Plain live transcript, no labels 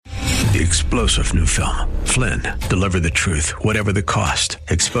the explosive new film, Flynn, Deliver the Truth, Whatever the Cost,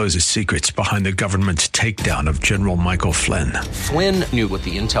 exposes secrets behind the government's takedown of General Michael Flynn. Flynn knew what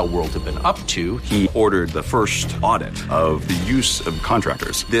the intel world had been up to. He ordered the first audit of the use of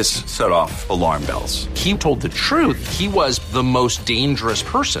contractors. This set off alarm bells. He told the truth. He was the most dangerous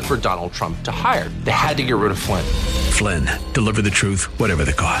person for Donald Trump to hire. They had to get rid of Flynn. Flynn, Deliver the Truth, Whatever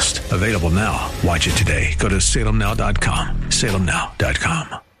the Cost. Available now. Watch it today. Go to salemnow.com.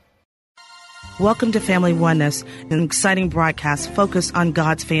 salemnow.com. Welcome to Family Oneness, an exciting broadcast focused on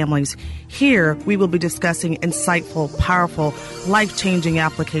God's families. Here, we will be discussing insightful, powerful, life-changing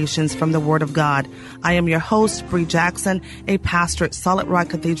applications from the Word of God. I am your host, Bree Jackson, a pastor at Solid Rock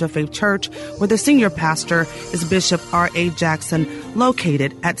Cathedral Faith Church, where the senior pastor is Bishop R.A. Jackson,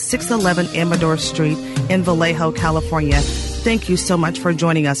 located at 611 Amador Street in Vallejo, California. Thank you so much for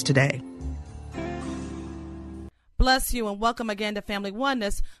joining us today. Bless you and welcome again to Family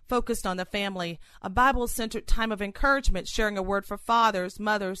Oneness, focused on the family, a Bible-centered time of encouragement, sharing a word for fathers,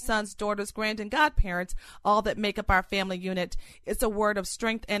 mothers, sons, daughters, grand and godparents, all that make up our family unit. It's a word of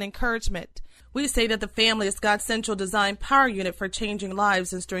strength and encouragement. We say that the family is God's central design power unit for changing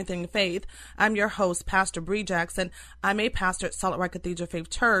lives and strengthening faith. I'm your host, Pastor Bree Jackson. I'm a pastor at Solid Rock Cathedral Faith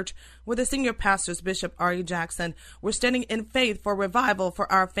Church, where the senior pastor is Bishop R.E. Jackson. We're standing in faith for revival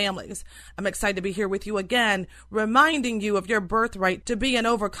for our families. I'm excited to be here with you again, reminding you of your birthright to be an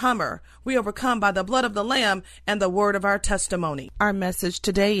overcomer. We overcome by the blood of the Lamb and the word of our testimony. Our message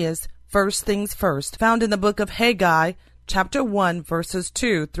today is First Things First, found in the book of Haggai, Chapter 1, verses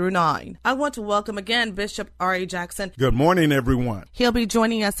 2 through 9. I want to welcome again Bishop R.A. Jackson. Good morning, everyone. He'll be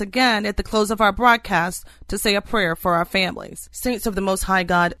joining us again at the close of our broadcast to say a prayer for our families. Saints of the Most High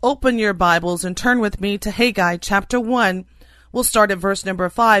God, open your Bibles and turn with me to Haggai, Chapter 1. We'll start at verse number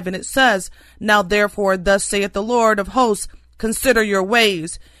 5, and it says, Now therefore, thus saith the Lord of hosts, consider your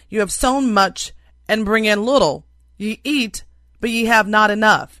ways. You have sown much, and bring in little. Ye eat, but ye have not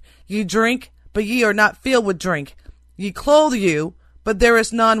enough. Ye drink, but ye are not filled with drink. Ye clothe you, but there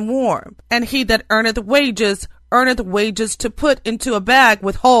is none warm. And he that earneth wages to put into a bag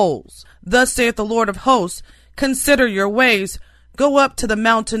with holes. Thus saith the Lord of hosts, consider your ways. Go up to the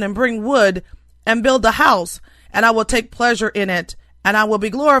mountain and bring wood, and build a house, and I will take pleasure in it, and I will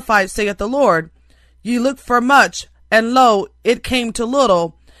be glorified, saith the Lord. Ye looked for much, and lo, it came to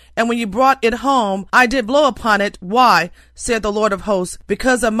little. And when you brought it home, I did blow upon it. Why, said the Lord of hosts?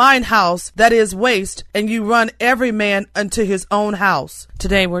 Because of mine house that is waste, and you run every man unto his own house.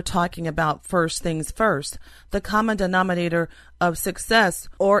 Today we're talking about first things first, the common denominator of success,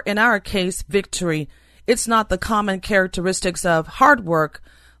 or in our case, victory. It's not the common characteristics of hard work,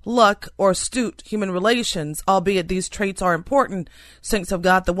 luck, or astute human relations, albeit these traits are important. Saints of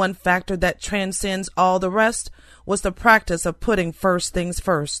God, the one factor that transcends all the rest was the practice of putting first things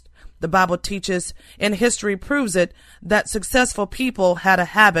first. The Bible teaches, and history proves it, that successful people had a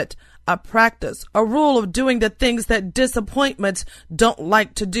habit, a practice, a rule of doing the things that disappointments don't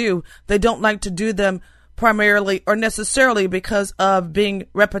like to do. They don't like to do them primarily or necessarily because of being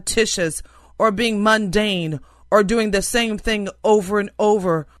repetitious or being mundane or doing the same thing over and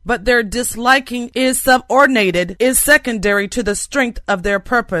over, but their disliking is subordinated, is secondary to the strength of their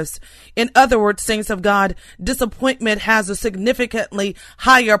purpose. In other words, saints of God, disappointment has a significantly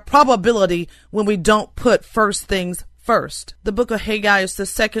higher probability when we don't put first things first. The book of Haggai is the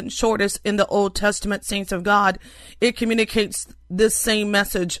second shortest in the Old Testament, saints of God. It communicates this same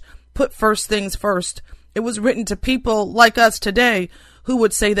message, put first things first. It was written to people like us today who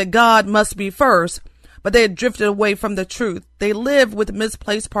would say that God must be first, but they had drifted away from the truth. They lived with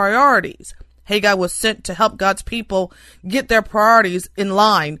misplaced priorities. Haggai was sent to help God's people get their priorities in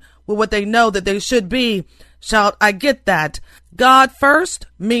line with what they know that they should be. Shout, I get that. God first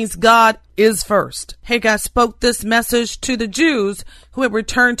means God is first. Haggai spoke this message to the Jews who had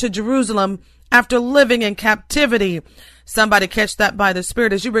returned to Jerusalem after living in captivity. Somebody catch that by the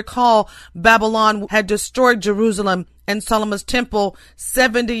Spirit. As you recall, Babylon had destroyed Jerusalem and Solomon's temple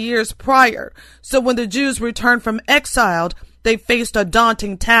 70 years prior. So when the Jews returned from exile, they faced a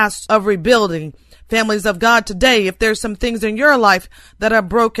daunting task of rebuilding. Families of God today, if there's some things in your life that are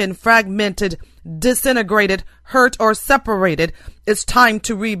broken, fragmented, disintegrated, hurt, or separated, it's time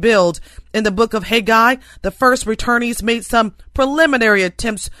to rebuild. In the book of Haggai, the first returnees made some preliminary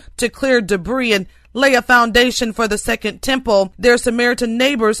attempts to clear debris and lay a foundation for the second temple. Their Samaritan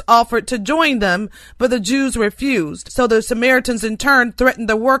neighbors offered to join them, but the Jews refused. So the Samaritans in turn threatened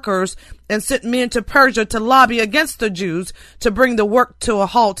the workers and sent men to Persia to lobby against the Jews to bring the work to a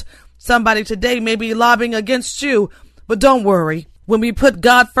halt. Somebody today may be lobbying against you, but don't worry. When we put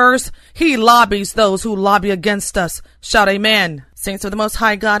God first, He lobbies those who lobby against us. Shout amen. Saints of the Most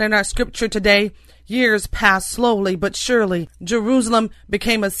High God, in our scripture today, years passed slowly but surely. Jerusalem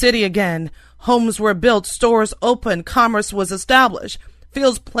became a city again. Homes were built, stores opened, commerce was established,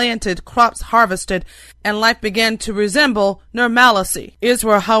 fields planted, crops harvested, and life began to resemble normalcy.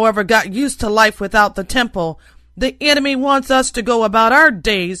 Israel, however, got used to life without the temple. The enemy wants us to go about our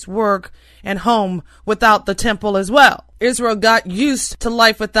day's work and home without the temple as well. Israel got used to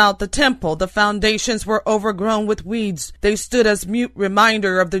life without the temple. The foundations were overgrown with weeds. They stood as mute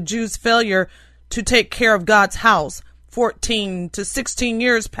reminder of the Jews' failure to take care of God's house. 14 to 16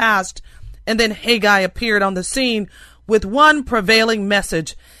 years passed, and then Haggai appeared on the scene with one prevailing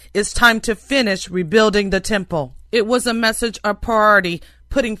message: it's time to finish rebuilding the temple. It was a message of priority,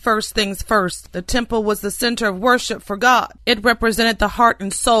 putting first things first. The temple was the center of worship for God. It represented the heart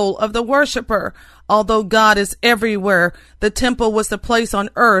and soul of the worshiper. Although God is everywhere, the temple was the place on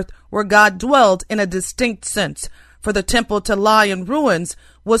earth where God dwelled in a distinct sense. For the temple to lie in ruins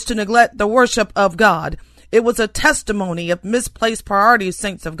was to neglect the worship of God. It was a testimony of misplaced priorities,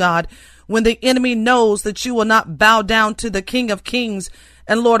 saints of God. When the enemy knows that you will not bow down to the King of Kings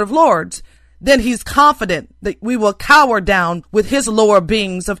and Lord of Lords, then he's confident that we will cower down with his lower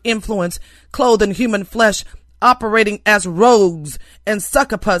beings of influence, clothed in human flesh, operating as rogues and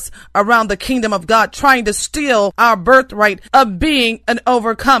succubus around the kingdom of God, trying to steal our birthright of being an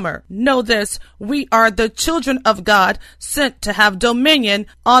overcomer. Know this: we are the children of God, sent to have dominion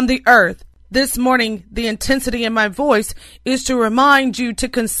on the earth. This morning, the intensity in my voice is to remind you to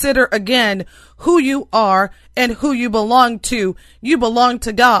consider again who you are and who you belong to. You belong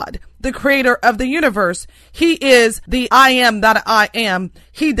to God, the creator of the universe. He is the I am that I am.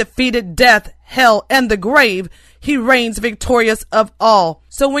 He defeated death, hell, and the grave. He reigns victorious of all.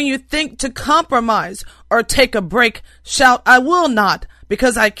 So when you think to compromise or take a break, shout, I will not,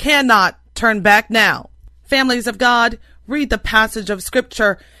 because I cannot turn back now. Families of God, read the passage of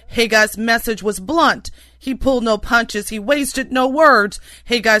scripture. Haggai's message was blunt. He pulled no punches. He wasted no words.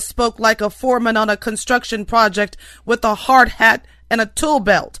 Haggai spoke like a foreman on a construction project with a hard hat and a tool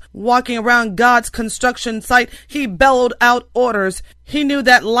belt. Walking around God's construction site, he bellowed out orders. He knew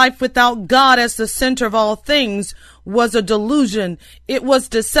that life without God as the center of all things was a delusion. It was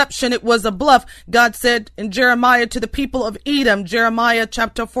deception. It was a bluff. God said in Jeremiah to the people of Edom, Jeremiah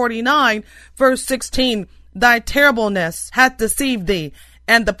chapter 49, verse 16, thy terribleness hath deceived thee,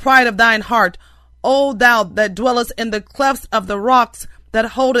 and the pride of thine heart, O thou that dwellest in the clefts of the rocks, that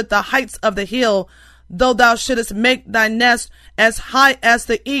holdeth the heights of the hill, though thou shouldest make thy nest as high as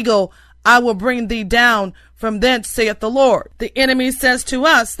the eagle, I will bring thee down from thence, saith the Lord. The enemy says to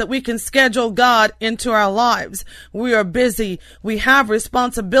us that we can schedule God into our lives. We are busy. We have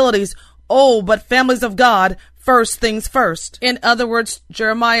responsibilities. Oh, but families of God, first things first. In other words,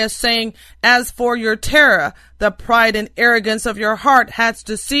 Jeremiah is saying, as for your terror, the pride and arrogance of your heart has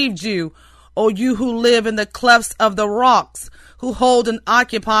deceived you. O you who live in the clefts of the rocks, who hold and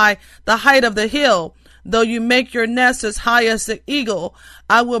occupy the height of the hill, though you make your nest as high as the eagle,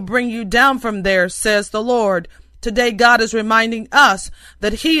 I will bring you down from there, says the Lord. Today, God is reminding us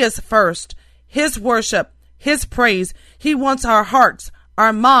that He is first. His worship, His praise. He wants our hearts,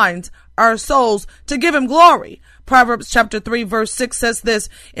 our minds, our souls to give Him glory. Proverbs chapter 3 verse 6 says this,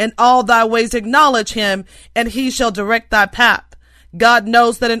 in all thy ways acknowledge Him, and He shall direct thy path. God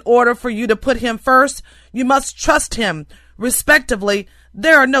knows that in order for you to put Him first, you must trust Him. Respectively,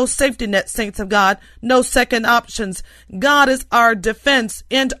 there are no safety nets, saints of God, no second options. God is our defense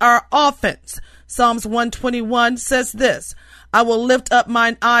and our offense. Psalms 121 says this, I will lift up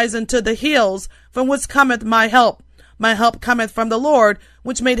mine eyes unto the hills, from whence cometh my help. My help cometh from the Lord,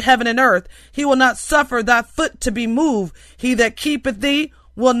 which made heaven and earth. He will not suffer thy foot to be moved. He that keepeth thee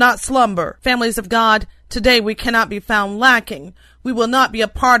will not slumber. Families of God, today we cannot be found lacking. We will not be a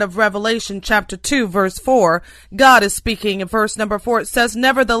part of Revelation chapter 2 verse 4. God is speaking in verse number 4. It says,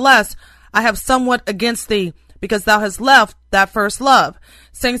 nevertheless, I have somewhat against thee, because thou hast left that first love.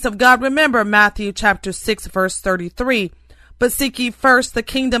 Saints of God, remember Matthew chapter 6 verse 33. But seek ye first the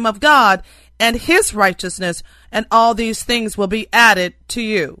kingdom of God and His righteousness, and all these things will be added to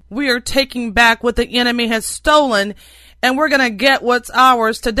you. We are taking back what the enemy has stolen, and we're going to get what's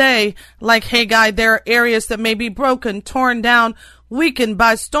ours today. Like Haggai, there are areas that may be broken, torn down, weakened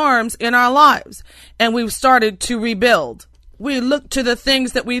by storms in our lives, and we've started to rebuild. We look to the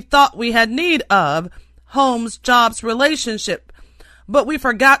things that we thought we had need of, homes, jobs, relationship, but we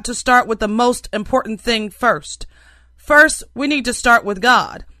forgot to start with the most important thing first. First, we need to start with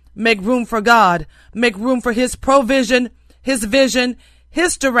God. Make room for God. Make room for His provision, His vision,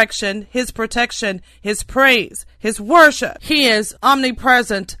 His direction, His protection, His praise, His worship. He is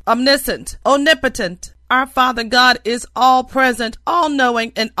omnipresent, omniscient, omnipotent, Our Father God is all present, all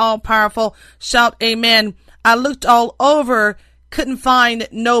knowing, and all powerful. Shout amen. I looked all over, couldn't find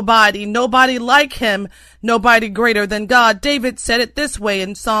nobody like him, nobody greater than God. David said it this way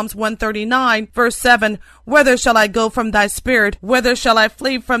in Psalms 139, verse 7, "Whither shall I go from thy spirit? Whither shall I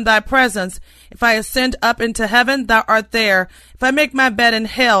flee from thy presence? If I ascend up into heaven, thou art there. If I make my bed in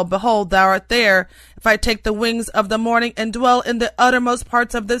hell, behold, thou art there. If I take the wings of the morning and dwell in the uttermost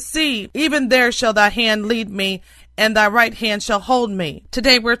parts of the sea, even there shall thy hand lead me, and thy right hand shall hold me."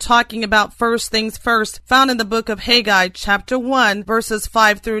 Today we're talking about first things first, found in the book of Haggai, chapter 1, verses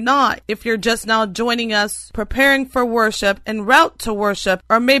 5 through 9. If you're just now joining us, preparing for worship, en route to worship,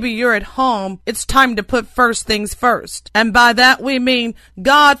 or maybe you're at home, it's time to put first things first. And by that we mean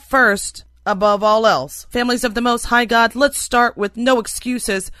God first above all else. Families of the Most High God, let's start with no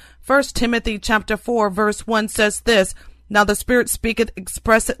excuses. 1 Timothy chapter 4, verse 1 says this, "Now the Spirit speaketh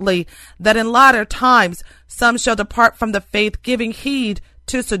expressly, that in latter times some shall depart from the faith, giving heed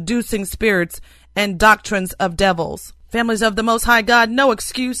to seducing spirits and doctrines of devils." Families of the Most High God, no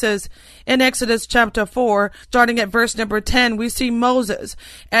excuses. In Exodus chapter 4, starting at verse number 10, we see Moses,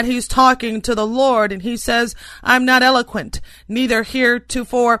 and he's talking to the Lord, and he says, "I'm not eloquent, neither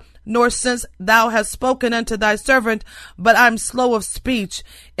heretofore nor since thou hast spoken unto thy servant, but I'm slow of speech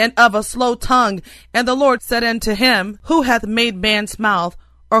and of a slow tongue." And the Lord said unto him, "Who hath made man's mouth?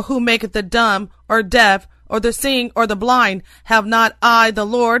 Or who maketh the dumb, or deaf, or the seeing, or the blind? Have not I the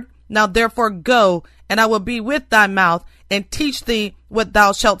Lord? Now therefore go, and I will be with thy mouth, and teach thee what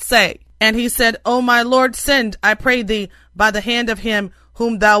thou shalt say." And he said, "O my Lord, send, I pray thee, by the hand of him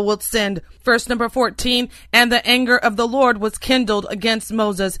whom thou wilt send." Verse number 14, "And the anger of the Lord was kindled against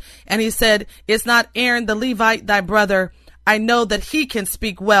Moses, and he said, Is not Aaron the Levite thy brother? I know that he can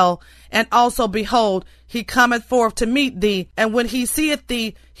speak well. And also, behold, he cometh forth to meet thee, and when he seeth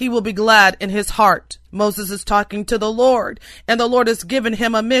thee, he will be glad in his heart." Moses is talking to the Lord, and the Lord has given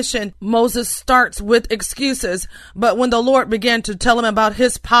him a mission. Moses starts with excuses, but when the Lord began to tell him about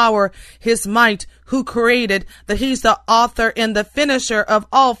his power, his might, who created, that he's the author and the finisher of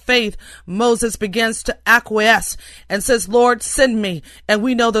all faith, Moses begins to acquiesce and says, "Lord, send me." And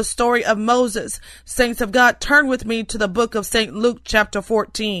we know the story of Moses. Saints of God, turn with me to the book of St. Luke chapter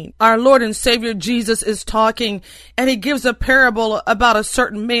 14. Our Lord and Savior Jesus is talking, and he gives a parable about a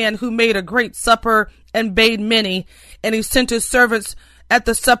certain man who made a great supper and bade many, and he sent his servants at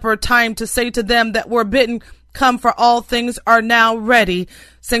the supper time to say to them that were bidden, "Come, for all things are now ready."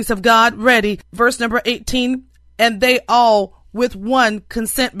 Saints of God, ready. Verse number 18, "And they all with one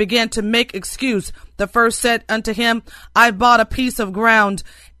consent began to make excuse. The first said unto him, I bought a piece of ground,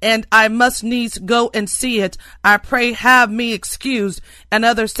 and I must needs go and see it. I pray have me excused.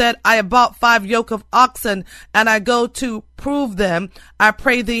 Another said, I have bought 5 yoke of oxen, and I go to prove them. I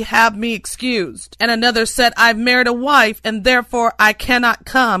pray thee have me excused. And another said, I've married a wife, and therefore I cannot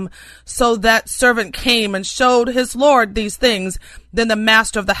come. So that servant came and showed his lord these things. Then the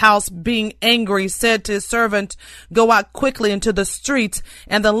master of the house, being angry, said to his servant, Go out quickly into the streets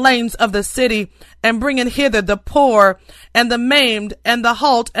and the lanes of the city, and bring in hither the poor, and the maimed, and the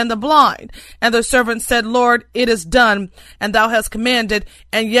halt, and the blind. And the servant said, Lord, it is done, and thou hast commanded,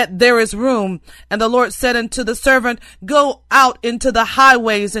 and yet there is room. And the Lord said unto the servant, Go out into the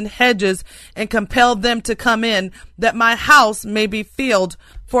highways and hedges, and compel them to come in, that my house may be filled.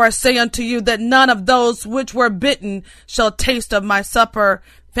 For I say unto you that none of those which were bidden shall taste of my supper.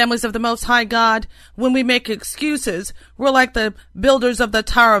 Families of the Most High God, when we make excuses, we're like the builders of the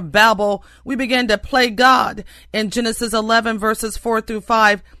Tower of Babel. We began to play God. In Genesis 11 verses 4 through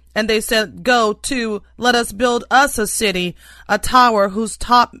 5, and they said, Go to, let us build us a city, a tower whose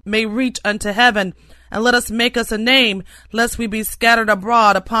top may reach unto heaven, and let us make us a name, lest we be scattered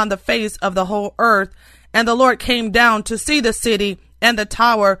abroad upon the face of the whole earth. And the Lord came down to see the city and the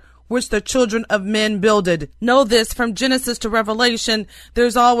tower which the children of men builded. Know this, from Genesis to Revelation,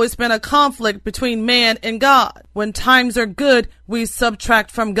 there's always been a conflict between man and God. When times are good, we subtract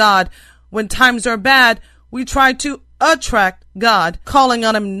from God. When times are bad, we try to attract God, calling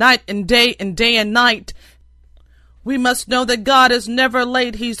on him night and day and night. We must know that God is never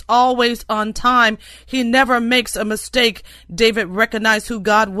late. He's always on time. He never makes a mistake. David recognized who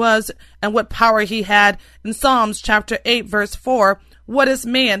God was and what power he had. In Psalms chapter 8 verse 4, What is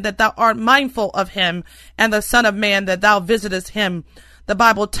man that thou art mindful of him, and the son of man that thou visitest him? The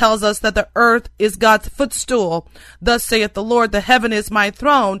Bible tells us that the earth is God's footstool. Thus saith the Lord, the heaven is my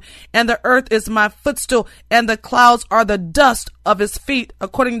throne, and the earth is my footstool, and the clouds are the dust of his feet.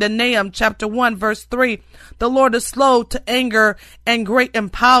 According to Nahum chapter 1 verse 3, the Lord is slow to anger and great in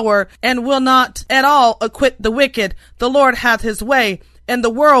power, and will not at all acquit the wicked. The Lord hath his way, in the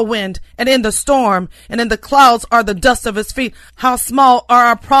whirlwind and in the storm, and in the clouds are the dust of his feet. How small are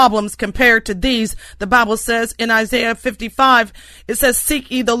our problems compared to these? The Bible says in Isaiah 55, it says, seek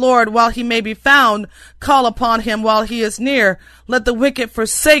ye the Lord while he may be found, call upon him while he is near. Let the wicked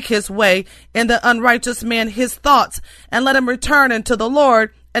forsake his way, and the unrighteous man his thoughts, and let him return unto the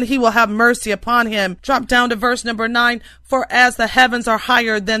Lord, and he will have mercy upon him. Drop down to verse number 9. For as the heavens are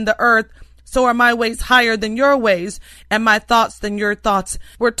higher than the earth, so are my ways higher than your ways, and my thoughts than your thoughts.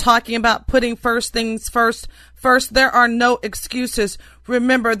 We're talking about putting first things first. First, there are no excuses.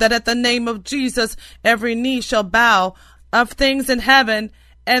 Remember that at the name of Jesus, every knee shall bow, of things in heaven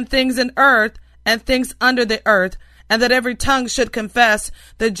and things in earth and things under the earth, and that every tongue should confess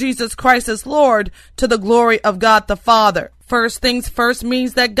that Jesus Christ is Lord, to the glory of God the Father. First things first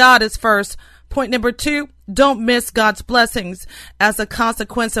means that God is first. Point number 2, don't miss God's blessings as a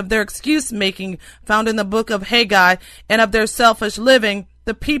consequence of their excuse making found in the book of Haggai and of their selfish living.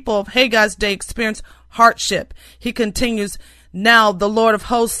 The people of Haggai's day experienced hardship. He continues, now the Lord of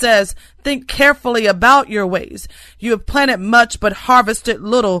hosts says, think carefully about your ways. You have planted much but harvested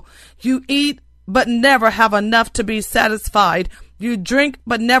little. You eat but never have enough to be satisfied. You drink,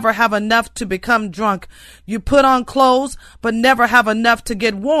 but never have enough to become drunk. You put on clothes, but never have enough to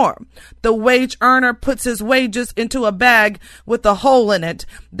get warm. The wage earner puts his wages into a bag with a hole in it.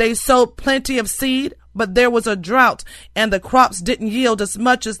 They sowed plenty of seed, but there was a drought, and the crops didn't yield as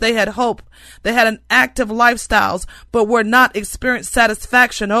much as they had hoped. They had an active lifestyles, but were not experiencing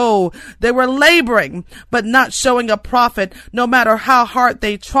satisfaction. Oh, they were laboring, but not showing a profit, no matter how hard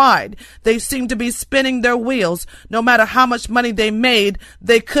they tried. They seemed to be spinning their wheels. No matter how much money they made,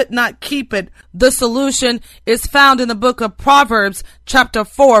 they could not keep it. The solution is found in the book of Proverbs, chapter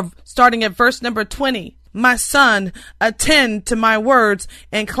 4, starting at verse number 20. My son, attend to my words,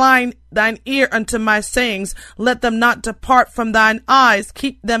 incline thine ear unto my sayings. Let them not depart from thine eyes.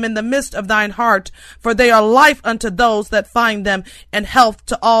 Keep them in the midst of thine heart, for they are life unto those that find them, and health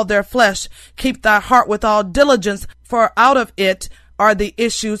to all their flesh. Keep thy heart with all diligence, for out of it are the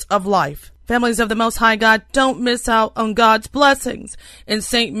issues of life. Families of the Most High God, don't miss out on God's blessings. In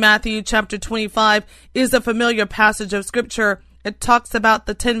St. Matthew chapter 25 is a familiar passage of scripture. It talks about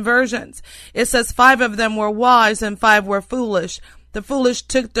the 10 virgins. It says 5 of them were wise and 5 were foolish. The foolish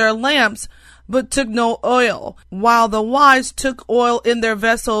took their lamps, but took no oil, while the wise took oil in their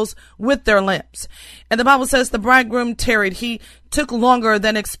vessels with their lamps. And the Bible says the bridegroom tarried. He took longer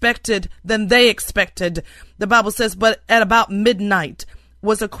than they expected. The Bible says, but at about midnight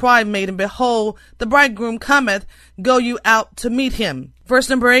was a cry made, and behold, the bridegroom cometh, go you out to meet him. Verse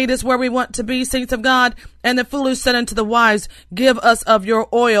number 8 is where we want to be, saints of God. And the foolish said unto the wise, give us of your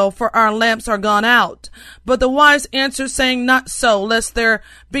oil, for our lamps are gone out. But the wise answered, saying, not so, lest there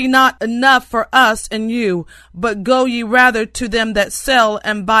be not enough for us and you, but go ye rather to them that sell,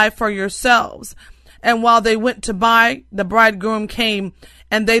 and buy for yourselves. And while they went to buy, the bridegroom came,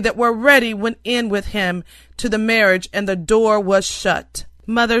 and they that were ready went in with him to the marriage, and the door was shut.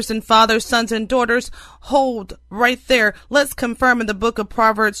 Mothers and fathers, sons and daughters, hold right there. Let's confirm in the book of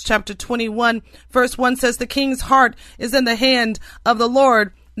Proverbs chapter 21, verse 1 says, the king's heart is in the hand of the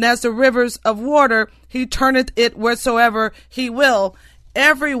Lord, and as the rivers of water, he turneth it wheresoever he will.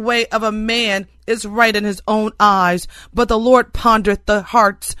 Every way of a man is right in his own eyes, but the Lord pondereth the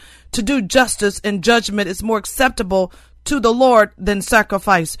hearts. To do justice and judgment is more acceptable to the Lord than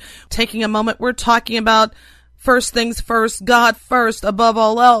sacrifice. Taking a moment, we're talking about first things first, God first above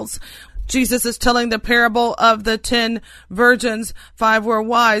all else. Jesus is telling the parable of the 10 virgins. 5 were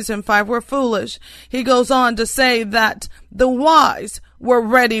wise and 5 were foolish. He goes on to say that the wise were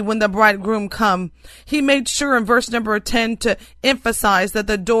ready when the bridegroom come. He made sure in verse number 10 to emphasize that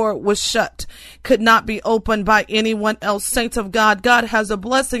the door was shut, could not be opened by anyone else. Saints of God, God has a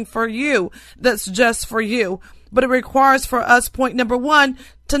blessing for you that's just for you. But it requires for us, point number 1,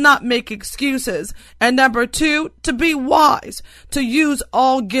 to not make excuses. And number 2, to be wise, to use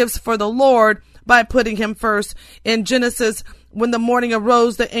all gifts for the Lord by putting him first. In Genesis, when the morning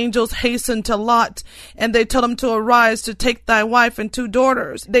arose, the angels hastened to Lot, and they told him to arise to take thy wife and 2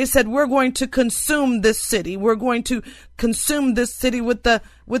 daughters. They said, we're going to consume this city. We're going to consume this city with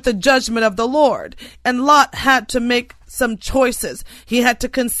the judgment of the Lord. And Lot had to make some choices. He had to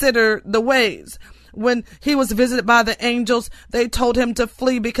consider the ways. When he was visited by the angels, they told him to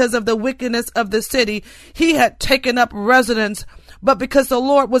flee because of the wickedness of the city. He had taken up residence, but because the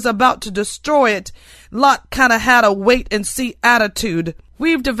Lord was about to destroy it, Lot kind of had a wait and see attitude.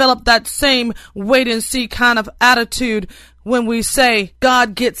 We've developed that same wait and see kind of attitude When we say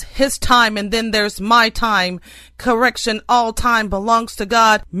God gets his time and then there's my time, correction, all time belongs to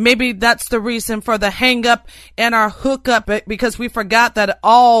God. Maybe that's the reason for the hang up and our hookup, because we forgot that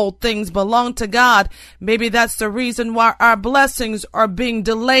all things belong to God. Maybe that's the reason why our blessings are being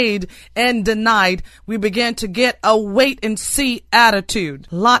delayed and denied. We began to get a wait and see attitude.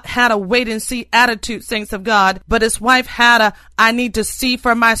 Lot had a wait and see attitude, saints of God, but his wife had a I need to see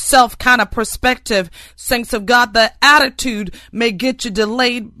for myself kind of perspective. Saints of God, the attitude may get you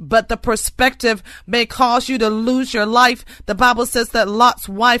delayed, but the perspective may cause you to lose your life. The Bible says that Lot's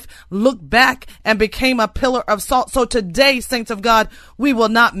wife looked back and became a pillar of salt. So today, saints of God, we will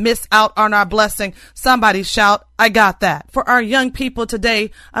not miss out on our blessing. Somebody shout, I got that. For our young people today,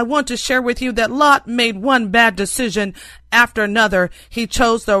 I want to share with you that Lot made one bad decision after another. He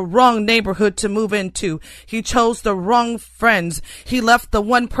chose the wrong neighborhood to move into. He chose the wrong friends. He left the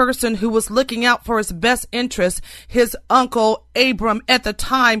one person who was looking out for his best interest. His uncle Abram at the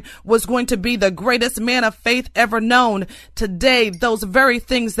time was going to be the greatest man of faith ever known. Today, those very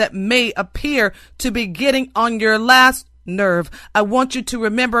things that may appear to be getting on your last nerve, I want you to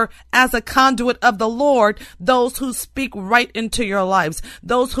remember, as a conduit of the Lord, those who speak right into your lives,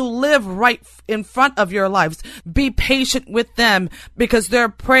 those who live right in front of your lives. Be patient with them, because their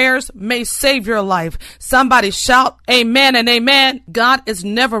prayers may save your life. Somebody shout amen and amen. God is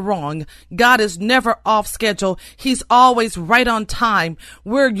never wrong. God is never off schedule. He's always right on time.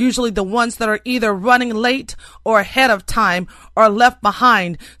 We're usually the ones that are either running late or ahead of time or left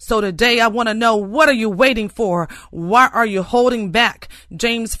behind. So today I want to know, what are you waiting for? Why are you holding back?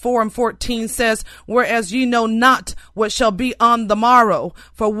 James 4:14 says, whereas you know not what shall be on the morrow.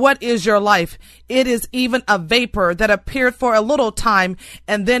 For what is your life? It is even a vapor that appeared for a little time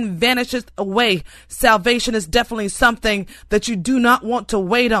and then vanishes away. Salvation is definitely something that you do not want to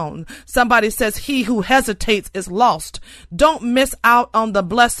wait on. Somebody says he who hesitates is lost. Don't miss out on the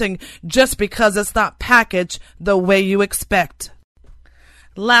blessing just because it's not packaged the way you expect.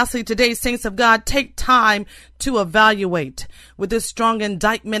 Lastly, today, saints of God, take time to evaluate. With this strong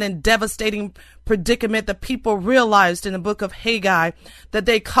indictment and devastating predicament, the people realized in the book of Haggai that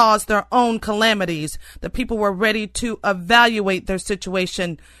they caused their own calamities. The people were ready to evaluate their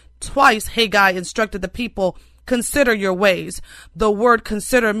situation. Twice, Haggai instructed the people, consider your ways. The word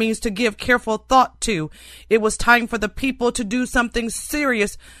consider means to give careful thought to. It was time for the people to do something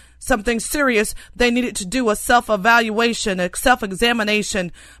serious. They needed to do a self-evaluation, a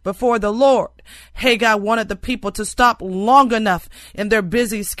self-examination before the Lord. Haggai wanted the people to stop long enough in their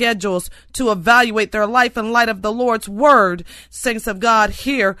busy schedules to evaluate their life in light of the Lord's word. Saints of God,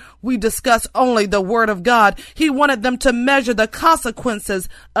 here we discuss only the word of God. He wanted them to measure the consequences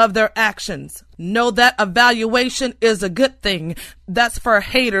of their actions. Know that evaluation is a good thing. That's for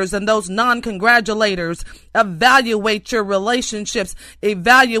haters and those non-congratulators. Evaluate your relationships.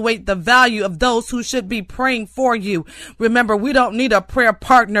 Evaluate the value of those who should be praying for you. Remember, we don't need a prayer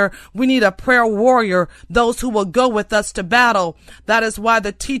partner. We need a prayer warrior, those who will go with us to battle. That is why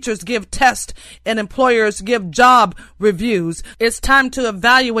the teachers give tests and employers give job reviews. It's time to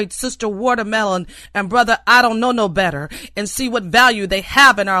evaluate Sister Watermelon and Brother I Don't Know No Better and see what value they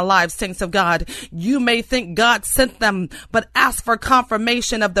have in our lives, saints of God. You may think God sent them, but ask for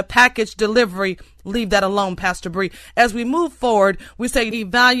confirmation of the package delivery. Leave that alone, Pastor Bree. As we move forward, we say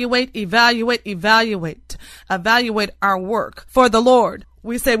evaluate our work for the Lord.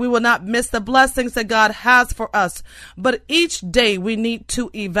 We say we will not miss the blessings that God has for us. But each day we need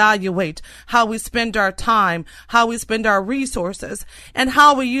to evaluate how we spend our time, how we spend our resources, and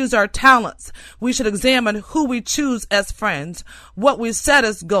how we use our talents. We should examine who we choose as friends, what we set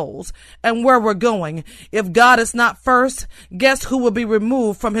as goals, and where we're going. If God is not first, guess who will be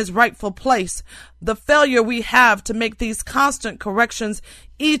removed from his rightful place? The failure we have to make these constant corrections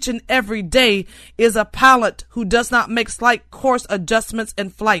each and every day is a pilot who does not make slight course adjustments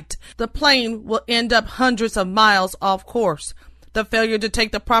in flight. The plane will end up hundreds of miles off course. The failure to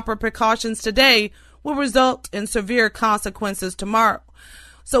take the proper precautions today will result in severe consequences tomorrow.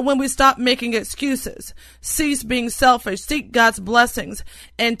 So when we stop making excuses, cease being selfish, seek God's blessings,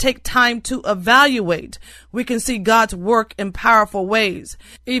 and take time to evaluate, we can see God's work in powerful ways.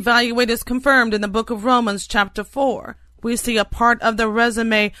 Evaluate is confirmed in the book of Romans chapter 4. We see a part of the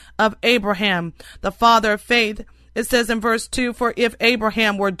resume of Abraham, the father of faith. It says in verse 2, for if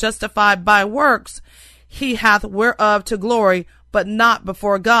Abraham were justified by works, he hath whereof to glory, but not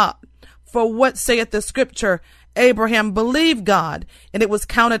before God. For what saith the scripture? Abraham believed God, and it was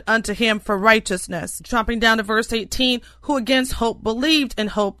counted unto him for righteousness. Dropping down to verse 18, who against hope believed in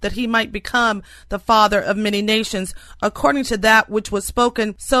hope that he might become the father of many nations, according to that which was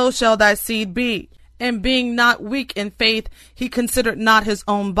spoken, so shall thy seed be. And being not weak in faith, he considered not his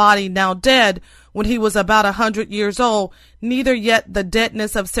own body now dead, when he was about 100 years old, neither yet the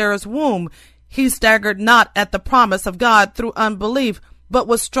deadness of Sarah's womb. He staggered not at the promise of God through unbelief, but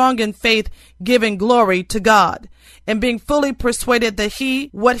was strong in faith, giving glory to God. And being fully persuaded that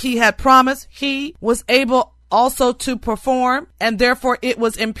what he had promised, he was able also to perform, and therefore it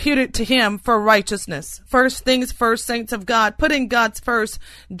was imputed to him for righteousness. First things first, saints of God, putting God's first.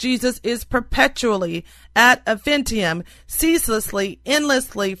 Jesus is perpetually, ad infinitum, ceaselessly,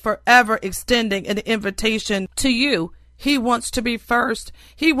 endlessly, forever extending an invitation to you. He wants to be first.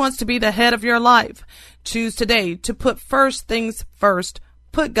 He wants to be the head of your life. Choose today to put first things first.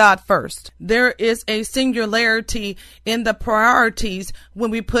 Put God first. There is a singularity in the priorities when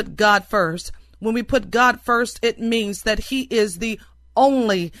we put God first. When we put God first, it means that he is the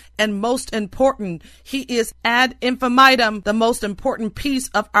only and most important. He is ad infinitum, the most important piece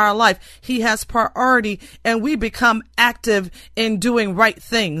of our life. He has priority, and we become active in doing right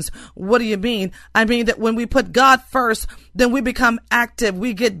things. What do you mean? I mean that when we put God first, then we become active.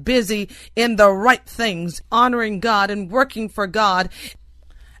 We get busy in the right things, honoring God and working for God.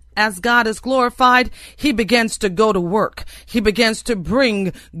 As God is glorified, he begins to go to work. He begins to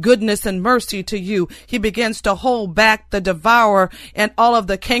bring goodness and mercy to you. He begins to hold back the devourer and all of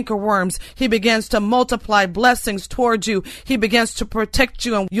the cankerworms. He begins to multiply blessings towards you. He begins to protect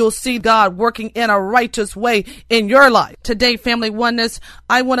you, and you'll see God working in a righteous way in your life. Today, Family Oneness,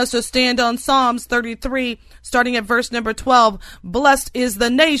 I want us to stand on Psalms 33, starting at verse number 12. Blessed is the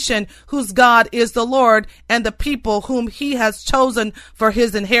nation whose God is the Lord, and the people whom he has chosen for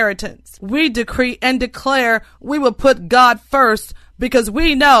his inheritance. We decree and declare we will put God first, because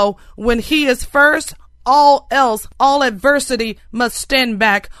we know when he is first, all else, all adversity must stand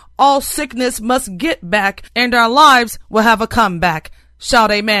back, all sickness must get back, and our lives will have a comeback.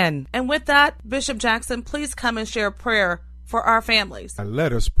 Shout amen. And with that, Bishop Jackson, please come and share a prayer for our families.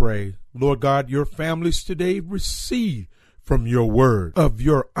 Let us pray. Lord God, your families today receive from your word of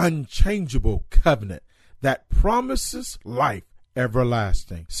your unchangeable covenant that promises life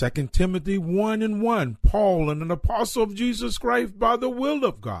everlasting. 2 Timothy 1:1, Paul, an apostle of Jesus Christ by the will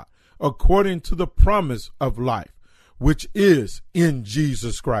of God, according to the promise of life, which is in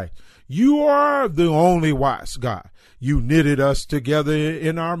Jesus Christ. You are the only wise God. You knitted us together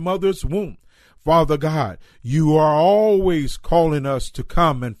in our mother's womb. Father God, you are always calling us to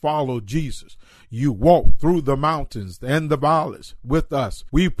come and follow Jesus. You walk through the mountains and the valleys with us.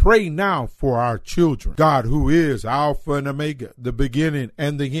 We pray now for our children. God, who is Alpha and Omega, the beginning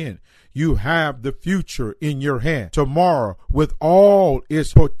and the end. You have the future in your hand. Tomorrow, with all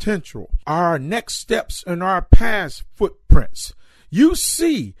its potential, our next steps and our past footprints. You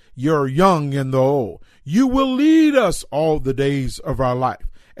see your young and the old. You will lead us all the days of our life.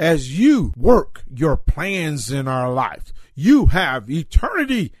 As you work your plans in our lives, you have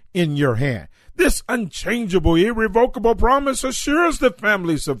eternity in your hand. This unchangeable, irrevocable promise assures the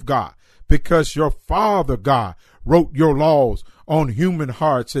families of God, because your Father God wrote your laws on human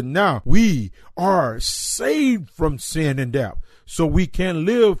hearts, and now we are saved from sin and death, so we can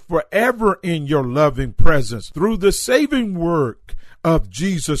live forever in your loving presence through the saving work of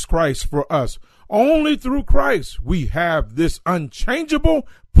Jesus Christ for us. Only through Christ we have this unchangeable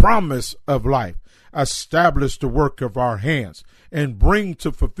promise of life. Establish the work of our hands and bring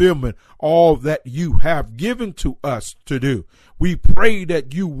to fulfillment all that you have given to us to do. We pray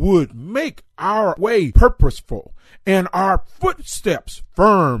that you would make our way purposeful and our footsteps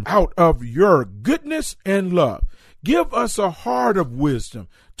firm out of your goodness and love. Give us a heart of wisdom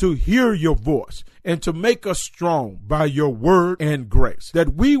to hear your voice and to make us strong by your word and grace,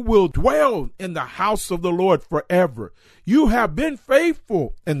 that we will dwell in the house of the Lord forever. You have been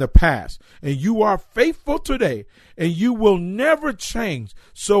faithful in the past, and you are faithful today, and you will never change.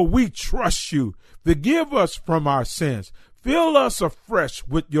 So we trust you. Forgive us from our sins. Fill us afresh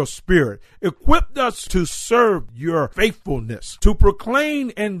with your spirit. Equip us to serve your faithfulness, to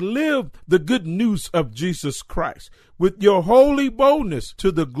proclaim and live the good news of Jesus Christ with your holy boldness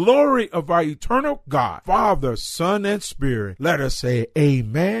to the glory of our eternal God, Father, Son, and Spirit. Let us say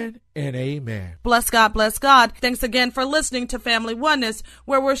amen and amen. Bless God, bless God. Thanks again for listening to Family Oneness,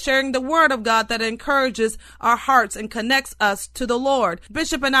 where we're sharing the word of God that encourages our hearts and connects us to the Lord.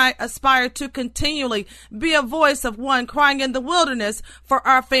 Bishop and I aspire to continually be a voice of one crying in the wilderness for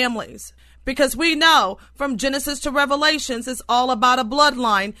our families. Because we know from Genesis to Revelations, it's all about a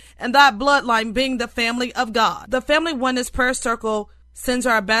bloodline, and that bloodline being the family of God. The Family Oneness Prayer Circle Sends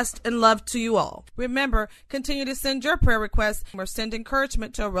our best and love to you all. Remember, continue to send your prayer requests or send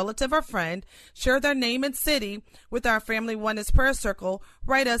encouragement to a relative or friend. Share their name and city with our Family Oneness Prayer Circle.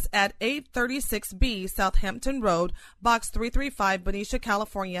 Write us at 836B Southampton Road, Box 335, Benicia,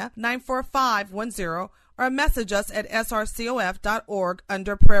 California, 94510. Or message us at srcof.org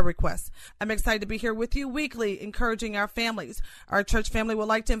under prayer requests. I'm excited to be here with you weekly, encouraging our families. Our church family would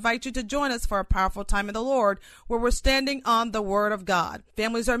like to invite you to join us for a powerful time in the Lord, where we're standing on the Word of God.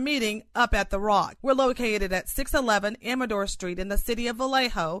 Families are meeting up at the Rock. We're located at 611 Amador Street in the city of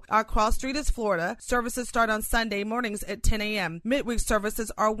Vallejo. Our cross street is Florida. Services start on Sunday mornings at 10 a.m. Midweek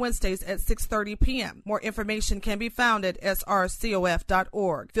services are Wednesdays at 6:30 p.m. More information can be found at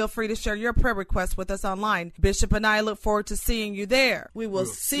srcof.org. Feel free to share your prayer requests with us online. Bishop and I look forward to seeing you there. We'll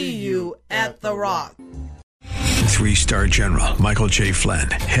see you at the Rock. 3-star General Michael J. Flynn,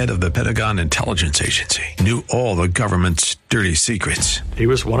 head of the Pentagon Intelligence Agency, knew all the government's dirty secrets. He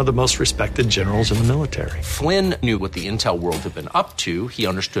was one of the most respected generals in the military. Flynn knew what the intel world had been up to. He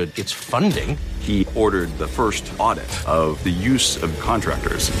understood its funding. He ordered the first audit of the use of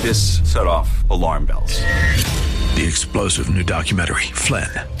contractors. This set off alarm bells. The explosive new documentary, Flynn,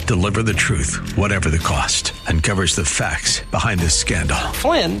 Deliver the Truth, Whatever the Cost, uncovers the facts behind this scandal.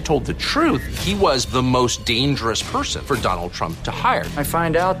 Flynn told the truth. He was the most dangerous person for Donald Trump to hire. I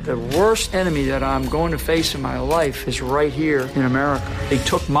find out the worst enemy that I'm going to face in my life is right here in America. They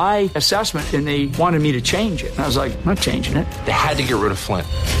took my assessment and they wanted me to change it. And I was like, I'm not changing it. They had to get rid of Flynn.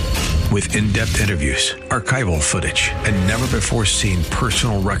 With in-depth interviews, archival footage, and never-before-seen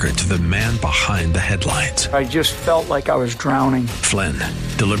personal records of the man behind the headlines. I just felt like I was drowning. Flynn,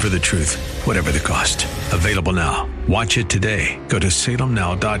 Deliver the Truth, Whatever the Cost. Available now. Watch it today. Go to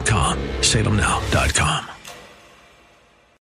salemnow.com. salemnow.com.